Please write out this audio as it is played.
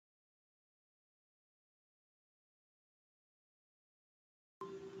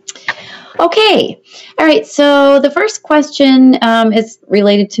Okay. All right. So the first question is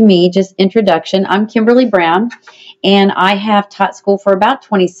related to me, just introduction. I'm Kimberly Brown, and I have taught school for about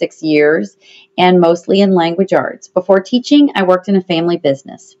 26 years and mostly in language arts. Before teaching, I worked in a family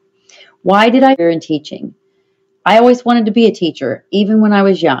business. Why did I career in teaching? I always wanted to be a teacher, even when I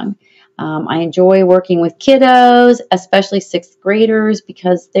was young. I enjoy working with kiddos, especially sixth graders,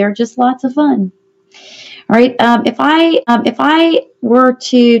 because they're just lots of fun. All right. If I were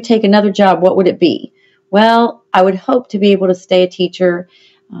to take another job, what would it be? Well, I would hope to be able to stay a teacher.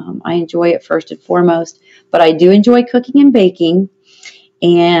 I enjoy it first and foremost, but I do enjoy cooking and baking,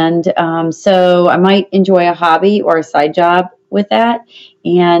 and so I might enjoy a hobby or a side job with that.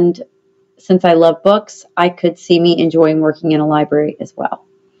 And since I love books, I could see me enjoying working in a library as well.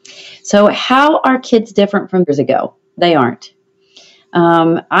 So, how are kids different from years ago? They aren't.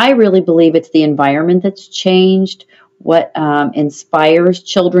 I really believe it's the environment that's changed. What inspires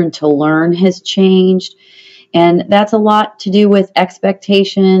children to learn has changed. And that's a lot to do with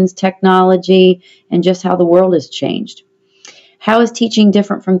expectations, technology, and just how the world has changed. How is teaching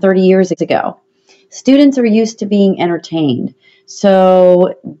different from 30 years ago? Students are used to being entertained,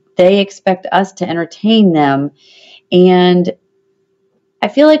 so they expect us to entertain them. And I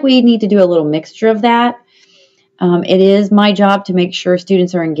feel like we need to do a little mixture of that. It is my job to make sure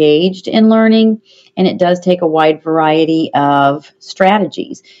students are engaged in learning, and it does take a wide variety of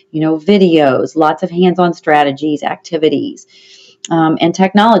strategies, videos, lots of hands on strategies, activities, and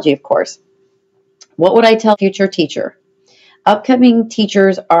technology, of course. What would I tell a future teacher? Upcoming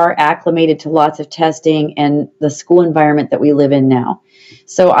teachers are acclimated to lots of testing and the school environment that we live in now.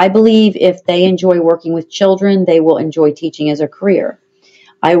 So I believe if they enjoy working with children, they will enjoy teaching as a career.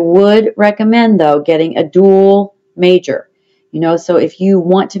 I would recommend, though, getting a dual major. So if you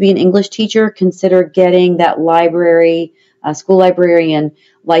want to be an English teacher, consider getting that school librarian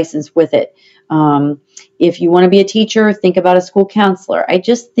license with it. If you want to be a teacher, think about a school counselor. I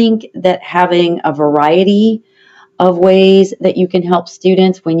just think that having a variety of ways that you can help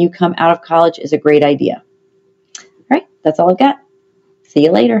students when you come out of college is a great idea. All right, that's all I've got. See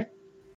you later.